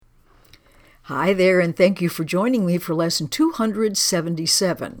Hi there, and thank you for joining me for lesson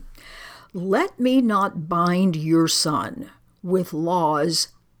 277. Let me not bind your son with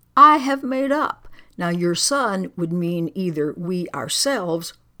laws I have made up. Now, your son would mean either we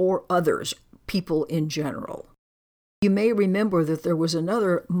ourselves or others, people in general. You may remember that there was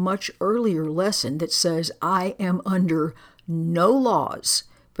another much earlier lesson that says, I am under no laws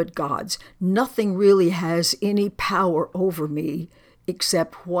but God's. Nothing really has any power over me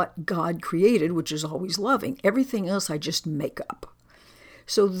except what God created, which is always loving. Everything else I just make up.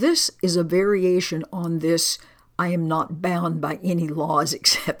 So this is a variation on this I am not bound by any laws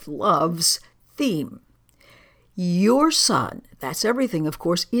except love's theme. Your son, that's everything, of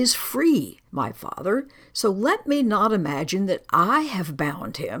course, is free, my father. So let me not imagine that I have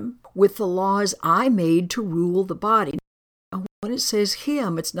bound him with the laws I made to rule the body. When it says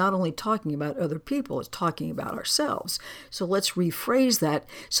him, it's not only talking about other people, it's talking about ourselves. So let's rephrase that.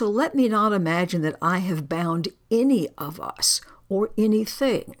 So let me not imagine that I have bound any of us or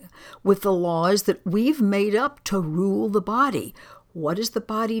anything with the laws that we've made up to rule the body. What does the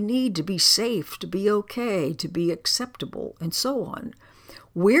body need to be safe, to be okay, to be acceptable, and so on?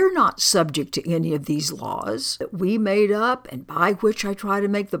 We're not subject to any of these laws that we made up and by which I try to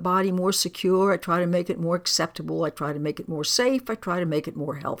make the body more secure, I try to make it more acceptable, I try to make it more safe, I try to make it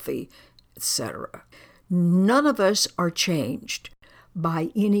more healthy, etc. None of us are changed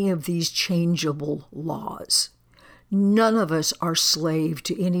by any of these changeable laws. None of us are slave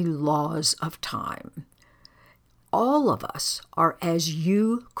to any laws of time. All of us are as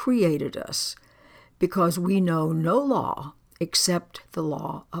you created us because we know no law except the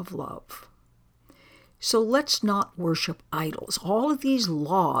law of love. So let's not worship idols. All of these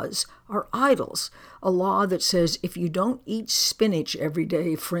laws are idols. A law that says if you don't eat spinach every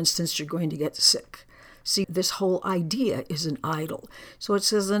day, for instance, you're going to get sick. See, this whole idea is an idol. So it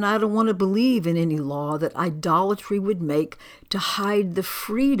says, and I don't want to believe in any law that idolatry would make to hide the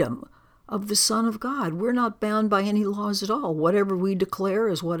freedom of the Son of God. We're not bound by any laws at all. Whatever we declare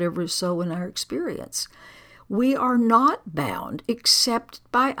is whatever is so in our experience. We are not bound except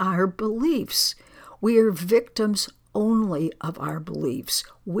by our beliefs. We are victims only of our beliefs,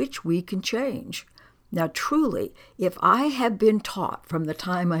 which we can change. Now, truly, if I have been taught from the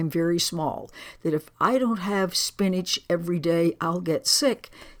time I'm very small that if I don't have spinach every day, I'll get sick,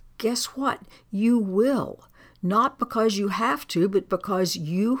 guess what? You will. Not because you have to, but because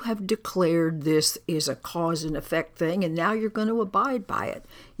you have declared this is a cause and effect thing, and now you're going to abide by it.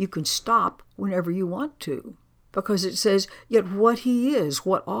 You can stop whenever you want to. Because it says, yet what he is,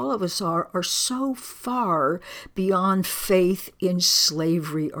 what all of us are so far beyond faith in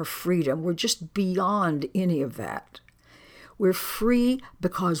slavery or freedom. We're just beyond any of that. We're free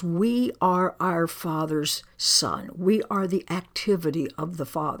because we are our Father's Son. We are the activity of the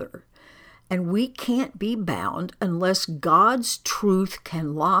Father. And we can't be bound unless God's truth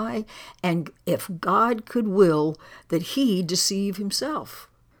can lie, and if God could will that he deceive himself.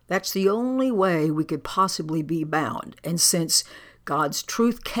 That's the only way we could possibly be bound. And since God's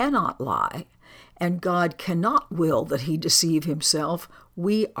truth cannot lie, and God cannot will that he deceive himself,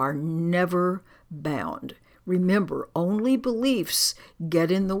 we are never bound. Remember, only beliefs get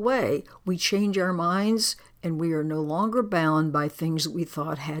in the way. We change our minds, and we are no longer bound by things that we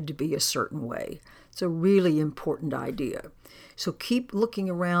thought had to be a certain way. It's a really important idea. So keep looking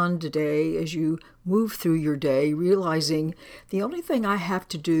around today as you move through your day, realizing the only thing I have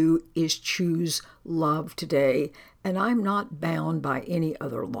to do is choose love today, and I'm not bound by any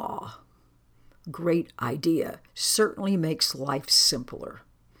other law. Great idea. Certainly makes life simpler.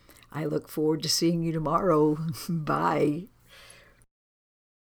 I look forward to seeing you tomorrow. Bye.